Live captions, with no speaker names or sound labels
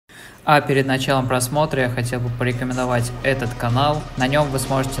А перед началом просмотра я хотел бы порекомендовать этот канал. На нем вы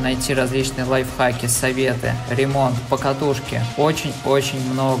сможете найти различные лайфхаки, советы, ремонт, покатушки.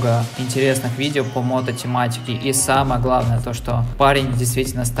 Очень-очень много интересных видео по мототематике. И самое главное то, что парень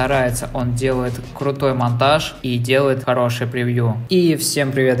действительно старается. Он делает крутой монтаж и делает хорошее превью. И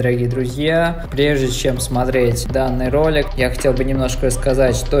всем привет, дорогие друзья. Прежде чем смотреть данный ролик, я хотел бы немножко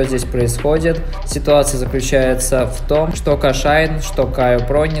рассказать, что здесь происходит. Ситуация заключается в том, что Кошайн, что Kayo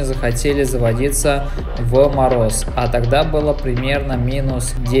Pro не захотели заводиться в мороз, а тогда было примерно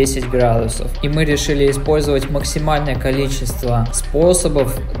минус 10 градусов. И мы решили использовать максимальное количество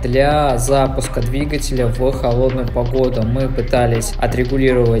способов для запуска двигателя в холодную погоду. Мы пытались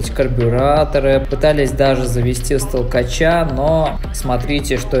отрегулировать карбюраторы, пытались даже завести с толкача, но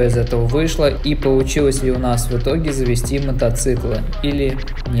смотрите, что из этого вышло и получилось ли у нас в итоге завести мотоциклы или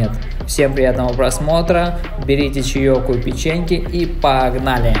нет. Всем приятного просмотра, берите чаёку и печеньки и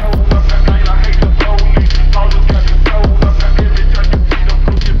погнали!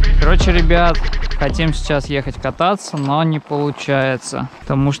 Короче, ребят, хотим сейчас ехать кататься, но не получается,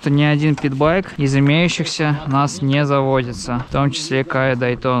 потому что ни один питбайк из имеющихся у нас не заводится, в том числе Kayo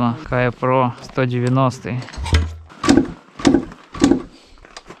Daytona, Kayo Pro 190.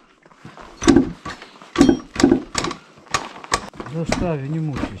 Да ставь, не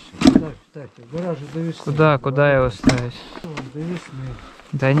мучайся. Ставь. В гараже до весны. Куда его ставить? До весны.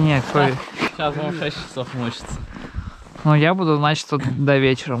 Да нет, какой... Сейчас вам 6 часов мучиться. Ну, я буду, значит, тут до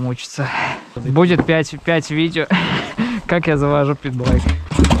вечера мучиться. Будет 5 видео, как я завожу питбайк.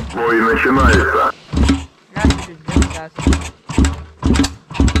 Бой начинается.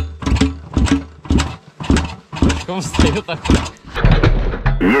 Почему стою такой?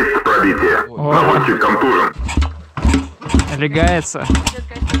 Есть пробитие. Заводчик контужен. Легается.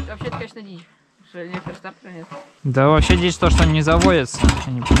 Вообще-то, конечно, дичь. Что электростартера нет. Да вообще дичь то, что он не заводится.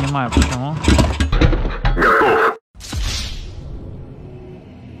 Я не понимаю, почему. Готов.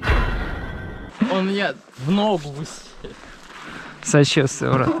 Он меня в ногу выстрелил.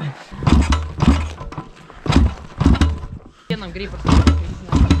 Сочувствую, брат. Феном грипп.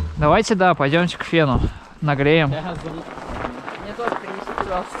 Давайте, да, пойдемте к фену. Нагреем. Мне тоже принеси,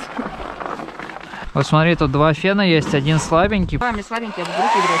 пожалуйста. Вот смотри, тут два фена есть, один слабенький. Мне слабенький, я буду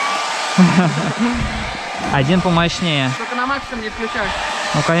руки брать. Один помощнее. Только на максимум не включаешь.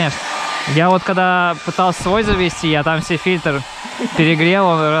 Ну, конечно. Я вот когда пытался свой завести, я там все фильтр перегрел,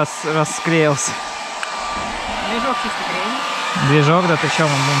 он расклеился. Движок чисто греем. Движок, да ты что, мы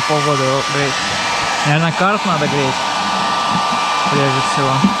будем полгода его греть. Наверное, карт надо греть. Прежде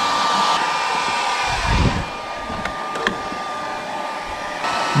всего.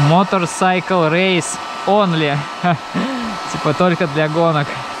 Motorcycle Race Only. Типа только для гонок.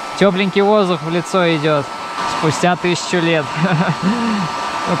 Тепленький воздух в лицо идет. Спустя 1000 лет.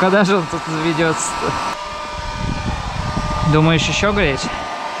 Ну когда же он тут заведется-то? Думаешь, еще греть?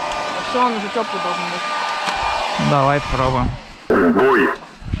 Все, он уже теплый должен быть. Давай попробуем. Бой.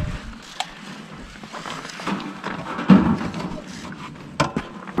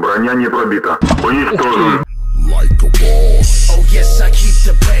 Броня не пробита. Уничтожен.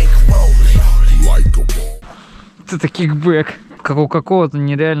 Это кикбэк. Как у какого-то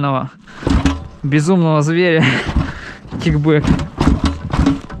нереального безумного зверя. Кикбэк.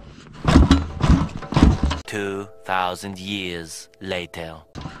 2000 years later.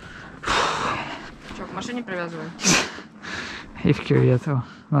 Че, к машине привязываем? И в кювету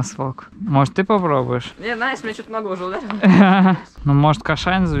на свалку. Может, ты попробуешь? Не, знаешь, мне что-то много уже ударил. Ну, может,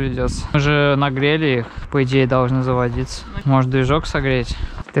 Кошайн заведется. Мы же нагрели их, по идее, должны заводиться. Может, движок согреть?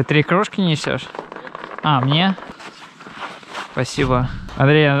 Ты 3 кружки несешь? А, мне? Спасибо.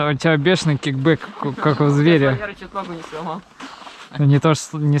 Андрей, у тебя бешеный кикбэк, как у зверя. Я чуть ногу не сломал. Не то,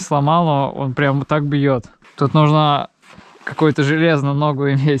 что не сломал, но он прям так бьет. Тут нужно какую-то железную ногу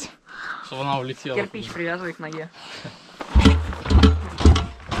иметь. Чтобы она улетела. Кирпич привязывай к ноге.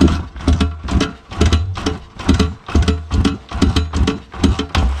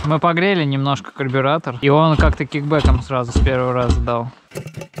 Мы погрели немножко карбюратор, и он как-то кикбэком сразу с первого раза дал.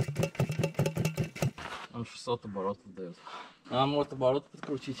 Он 600 оборотов дает. А может оборот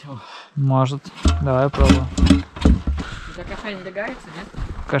подкрутить его? Может. Давай пробуем. За Кошайн не догается, нет?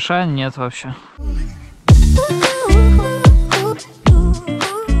 Кошайн нет вообще.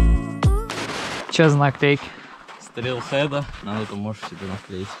 Че за наклейки? Стрелхеда. Надо, ты можешь себе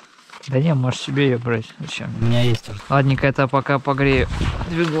наклеить. Да не, можешь себе ее брать. Зачем? У меня есть уже. Ладненько, это пока погрею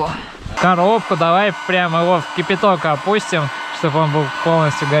двигло. Коробку давай прямо его в кипяток опустим, чтобы он был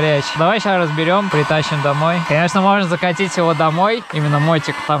полностью горячий. Давай сейчас разберем, притащим домой. Конечно, можно закатить его домой, именно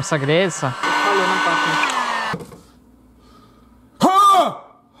мотик там согреется.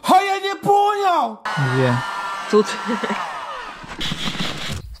 Где? Тут.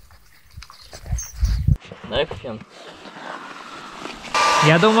 Дай-ка фен.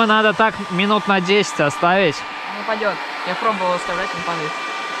 Я думаю, надо так минут на 10 оставить. Не пойдет. Я пробовал оставлять, не падает.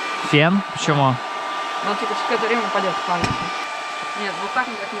 Фен? Почему? Ну, типа, через какое-то время упадет, падает. Нет, вот так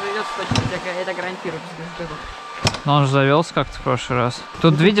никак не заведется точно, я это гарантирую. Но он же завелся как-то в прошлый раз.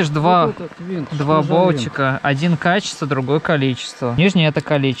 Тут видишь два болтика. Один качество, другой количество. Нижний это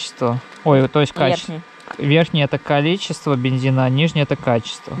количество. Ой, то есть качество. Верхний это количество бензина, а нижний это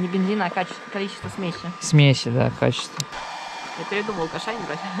качество. Не бензина, а количество смеси. Смеси, да, качество. Я передумал Кошайн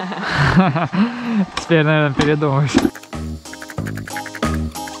брать. Теперь, наверное, передумаешь.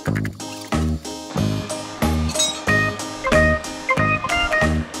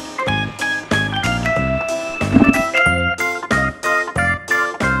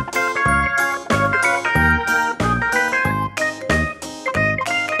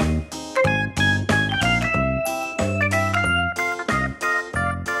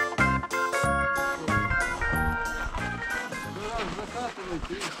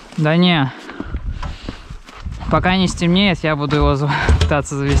 Да не. Пока не стемнеет, я буду его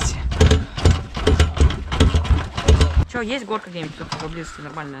пытаться завести. Че, есть горка где-нибудь поблизости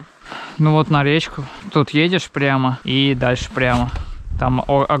нормальная? Ну вот на речку. Тут едешь прямо и дальше прямо. Там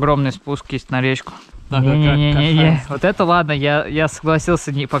огромный спуск есть на речку. Не-не-не-не. Вот это ладно, я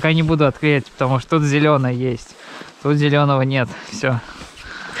согласился, пока не буду отклеить, потому что тут зеленое есть. Тут зеленого нет. Все.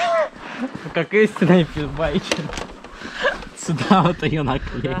 Как истинный байчер. Сюда вот ее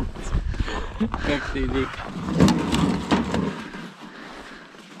наклеить. Как ты лик.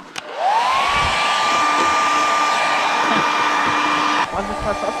 Может без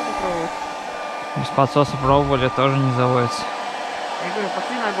подсоса попробовать? Без подсоса пробовали, тоже не заводится. Я говорю,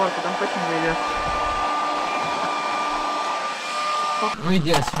 пошли на горку, там точно зайдет.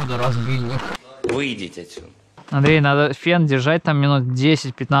 Выйди отсюда, разбийник. Выйдите отсюда. Андрей, надо фен держать там минут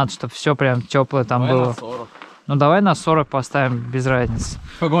 10-15, чтобы все прям теплое там Давай было. на 40. Ну давай на 40 поставим, без разницы.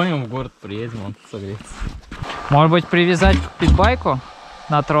 Погоним в город, приедем, он согреется. Может быть, привязать к питбайку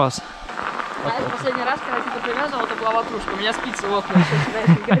на трос? Знаешь, последний раз, когда ты привязывал, это была ватрушка. У меня спицы лопнули, еще вчера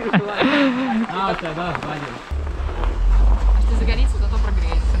не горю. А, у тебя, да, сзади. Если загорится, зато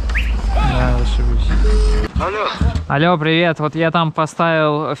прогреется. Да, ошибусь. Алло. Алло, привет. Вот я там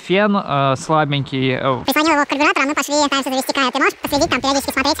поставил фен слабенький. Прислонил его к карбюратору, а мы пошли, пытаемся завести Кайо. Ты можешь последить, там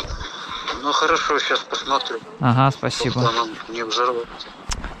периодически смотреть? Ну хорошо, сейчас посмотрю. Ага, спасибо. Чтобы нам не взорвать.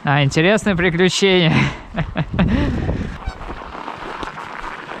 А, интересное приключение.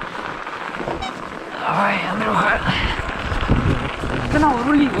 Давай, Андрюха. Канал,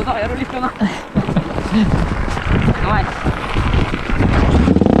 рули, вот давай, рули канал. Давай.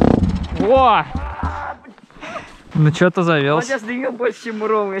 О! Ну что-то Он завелся. сейчас дымил больше, чем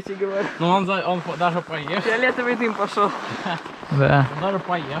Муром, я тебе говорю. Ну он даже поехал. Фиолетовый дым пошел. Да. Он даже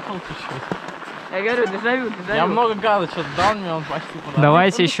поехал чуть-чуть. Я говорю, дежавю. Я много газа что-то дал, мне он почти подал.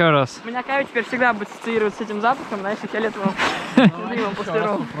 Давайте еще раз. У меня Кайо теперь всегда будет ассоциироваться с этим запахом, знаешь, и фиолетовым дымом после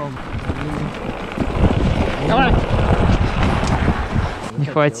рома. Давай. Не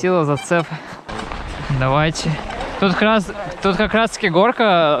хватило зацеп. Давайте. Тут как раз таки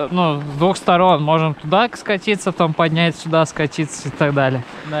горка, ну, с двух сторон. Можем туда скатиться, потом поднять, сюда скатиться и так далее.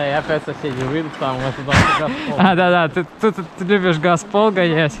 Да, и опять соседи выйдут там, мы туда газ пол. А, да-да, ты любишь газ пол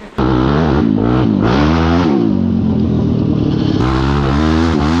гонять.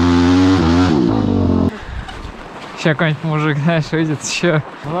 Сейчас какой-нибудь мужик, знаешь, выйдет еще.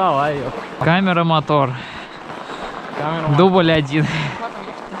 Ну давай, ёп. Камера, мотор. Камера. Дубль 1.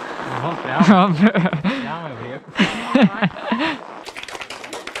 Вон прямо. Прямо в реку.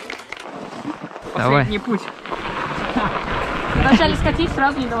 Давай. Последний путь. Вначале скатись,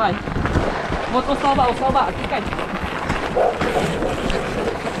 сразу не давай. Вот у столба, отвлекай.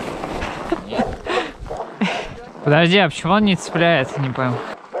 Подожди, а почему он не цепляется, не пойму.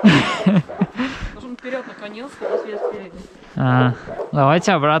 Должен вперед наклонился, и свет спереди.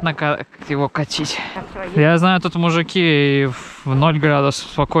 Давайте обратно его катить. Я знаю, тут мужики в 0 градусов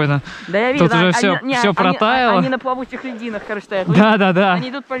спокойно. Да я видел, Тут уже все протаяло. Они на плавучих льдинах, короче, стоят. Да. Они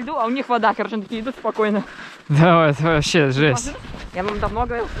идут по льду, а у них вода, короче, они такие идут спокойно. Да, это вообще жесть. Я вам давно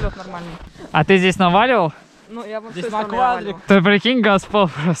говорил, что лед нормальный. А ты здесь наваливал? Ну, я вам Здесь все на квадрик. Ты прикинь, газпол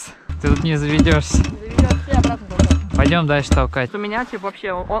просто. Ты тут не заведешься. Пойдем дальше толкать. У меня, типа,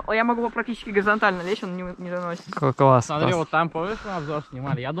 вообще, я могу его практически горизонтально лечь, он не заносит. Класс. Смотри, вот там помнишь, мы обзор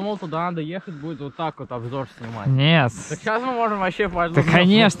снимали? Я думал, туда надо ехать, будет вот так вот обзор снимать. Нет. Так сейчас мы можем вообще пойти. Да,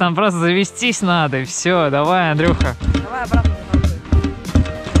 конечно, там просто завестись надо, и все. Давай, Андрюха. Давай обратно.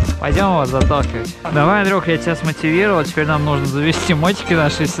 Пойдем его заталкивать. Давай, Андрюх, я тебя смотивировал. Теперь нам нужно завести мотики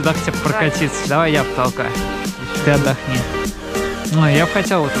наши и сюда хотя бы прокатиться. Давай я потолкаю. Ты отдохни. Ну, я бы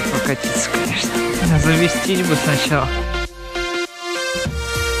хотел вот тут прокатиться, конечно. Завестись бы сначала.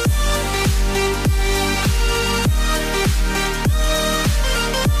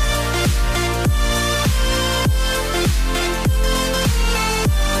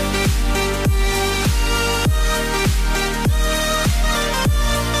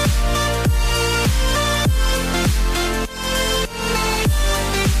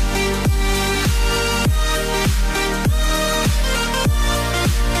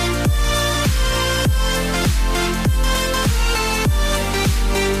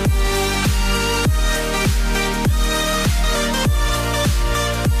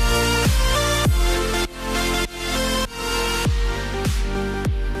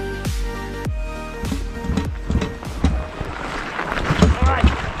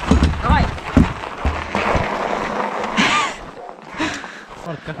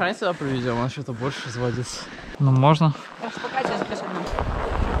 Кошайн сюда привезем, он что-то больше разводится. Ну, можно.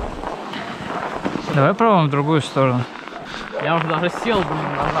 Давай пробуем в другую сторону. Я уже даже сел,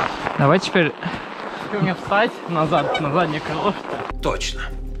 блин, назад. Давай теперь... Ты мне встать назад, на заднее крыло? Точно.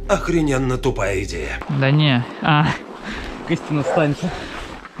 Охрененно тупая идея. Да не. Истинно встаньте.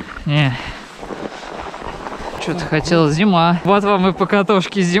 Не. Что-то хотел зима. Вот вам и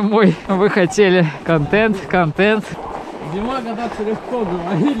покатушки зимой. Вы хотели контент. Зимой кататься легко,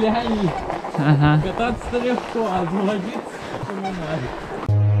 говорили они. Ага. Кататься легко, а заводиться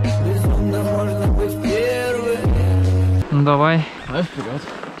не безумно можно быть первым. Ну давай. Давай вперед.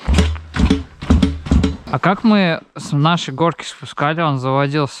 А как мы с нашей горки спускали, он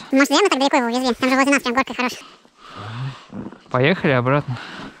заводился? Может, наверное, так далеко его увезли? Там же возле нас прям горка хорошая. Поехали обратно.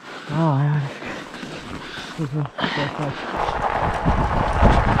 Давай.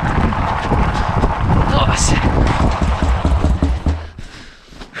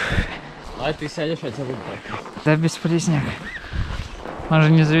 Давай ты сядешь, я тебя буду прокатить. Да бесполезняк. Он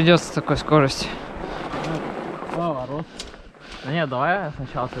же не заведется с такой скоростью. Поворот. Да нет, давай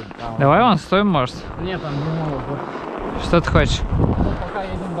сначала ты там. Давай вон стоим, может. Нет, там не могу. Что ты хочешь? Ну, пока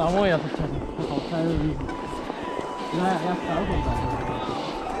едем домой, я тут что-то потолкаю и... Я скажу, да.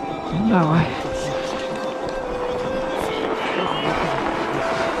 Ну, давай.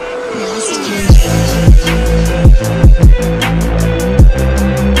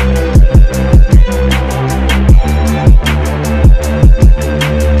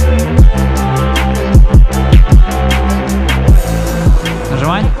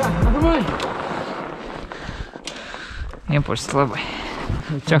 Нажимай. Импульс слабый.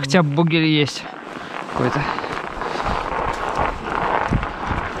 У тебя хотя бы бугель есть какой-то.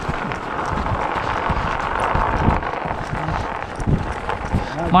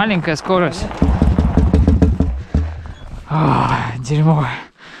 Маленькая скорость. Дерьмо.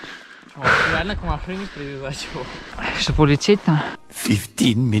 Реально к машине привязать его. Чтобы улететь там.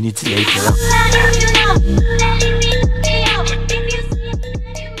 15 minutes later.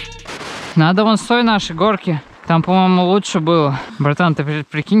 Надо вон с той нашей горки. Там, по-моему, лучше было. Братан, ты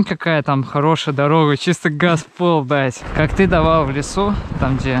прикинь, какая там хорошая дорога. Чисто газ в пол дать. Как ты давал в лесу,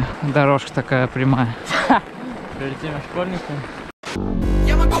 там, где дорожка такая прямая. Перед теми школьниками.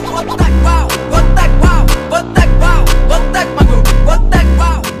 Я могу вот так, вау, вот так, вау, вот так, вау, вот так могу, вот так,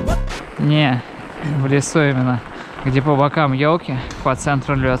 вау. Не, в лесу именно. Где по бокам елки, по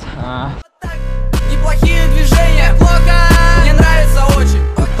центру лед. Неплохие движения, плохо, мне нравится очень.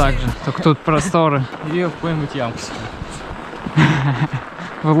 Тут так же, только тут просторы. Или в какую-нибудь ямку.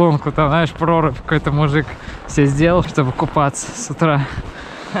 В лунку, там, знаешь, прорубь какой-то мужик все сделал, чтобы купаться с утра.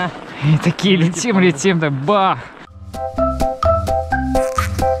 И такие летим, да бах!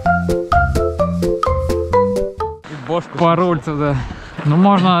 По руль туда. Ну,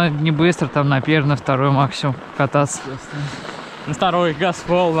 можно не быстро, там на первый, на второй максимум кататься. На второй газ в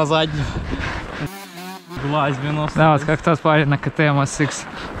пол, на задний. Глаз 90. Да, вот как тот парень на КТМ SX.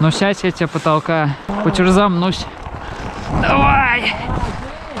 Ну, сядь, я тебя потолкаю. Хоть разомнусь. Давай!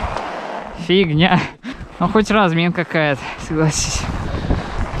 Фигня. Ну, хоть размин какая-то, согласись.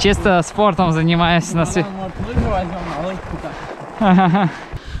 Чисто спортом занимаюсь на свете.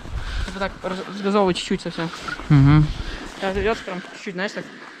 Так, разгазовывай чуть-чуть совсем. Угу. Идет прям чуть-чуть, знаешь, так.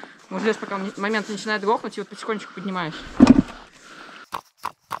 Вот здесь пока момент начинает глохнуть, и вот потихонечку поднимаешь.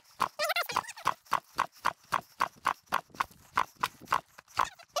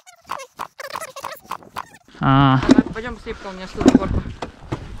 Пойдем быстрее, пока у меня что-то горку.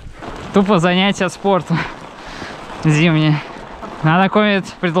 Тупо занятие спортом. Зимнее. Надо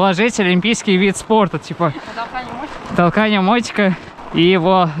какой-нибудь предложить олимпийский вид спорта, типа толкание мотика. И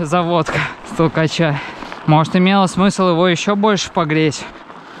его заводка с Толкача. Может, имело смысл его еще больше погреть?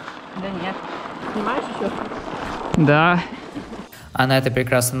 Да нет. Снимаешь еще? Да. А на этой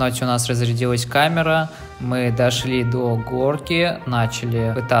прекрасной ноте у нас разрядилась камера. Мы дошли до горки,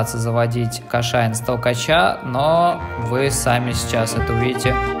 начали пытаться заводить Кошайн с Толкача, но вы сами сейчас это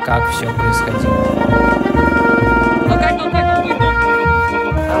увидите, как все происходило.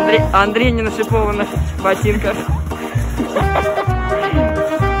 Андрей не на шипованных ботинках.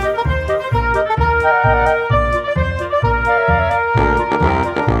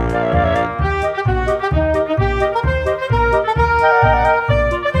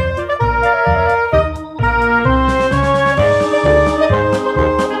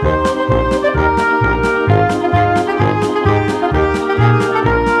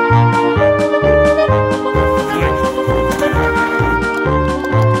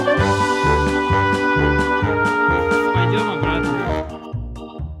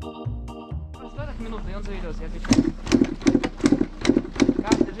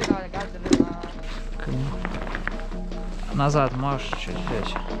 Назад можешь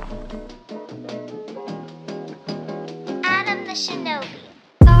чуть-чуть.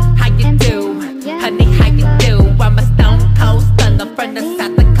 How you do, honey? How you do? I'm a stone cold stunner from the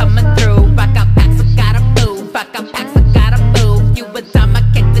south that coming through. Rock out packs, I gotta move. Rock out packs, I gotta move. You a time I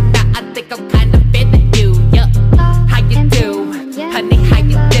can't deny. I think I'm kind of feeling you. Yeah. How you do, honey? How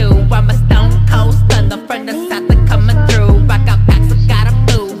you do? I'm a stone cold stunner from the south that coming through. Rock out packs, I gotta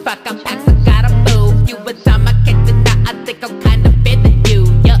move. Rock out packs, I gotta move. You a time I can't deny. I think I'm kind of feeling you.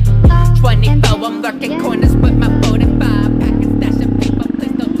 Yeah. 24, I'm lurking corners with my 45. Packing stash of paper,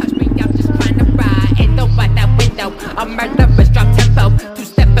 please don't touch me. I'm just trying to ride. Ain't no out that window. I'm murderous, drop tempo.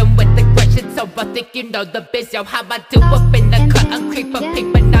 Two-stepping with aggression, so I think you know the biz, yo. How I do up in the cut, I'm creeping,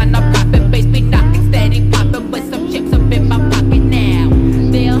 peeping on a poppin' bass, be knocking steady, popping with some chips up in my pocket now.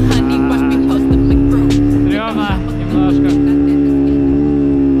 Still, honey, watch me post up and crew. Стрёмно немножко.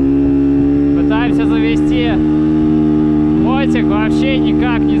 Пытаемся завести. Мотик вообще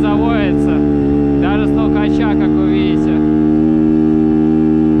никак не заводится. Даже с Толкача, как вы видите.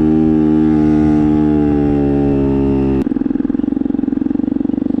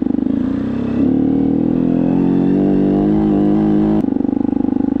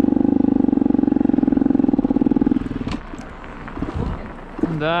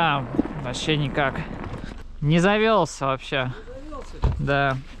 Да, вообще никак. Не завелся вообще.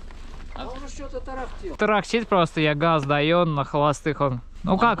 Да. А он уже что-то тарахтел. Тарахтит просто, я газ даю на холостых он.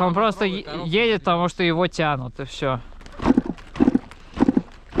 Ну как, он просто едет, потому что его тянут, и все.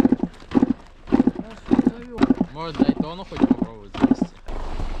 Может, Дайтону хоть попробовать завести.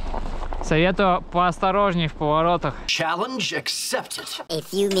 Советую поосторожней в поворотах. Challenge accepted. A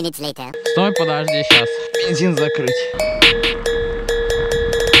few minutes later. Стой, подожди, сейчас. Бензин закрыть.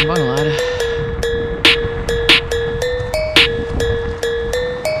 Погнали.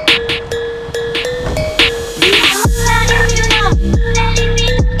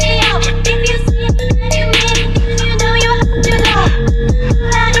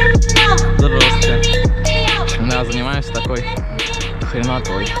 Здравствуйте. Да, занимаюсь такой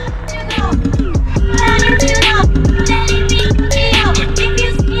хренотой.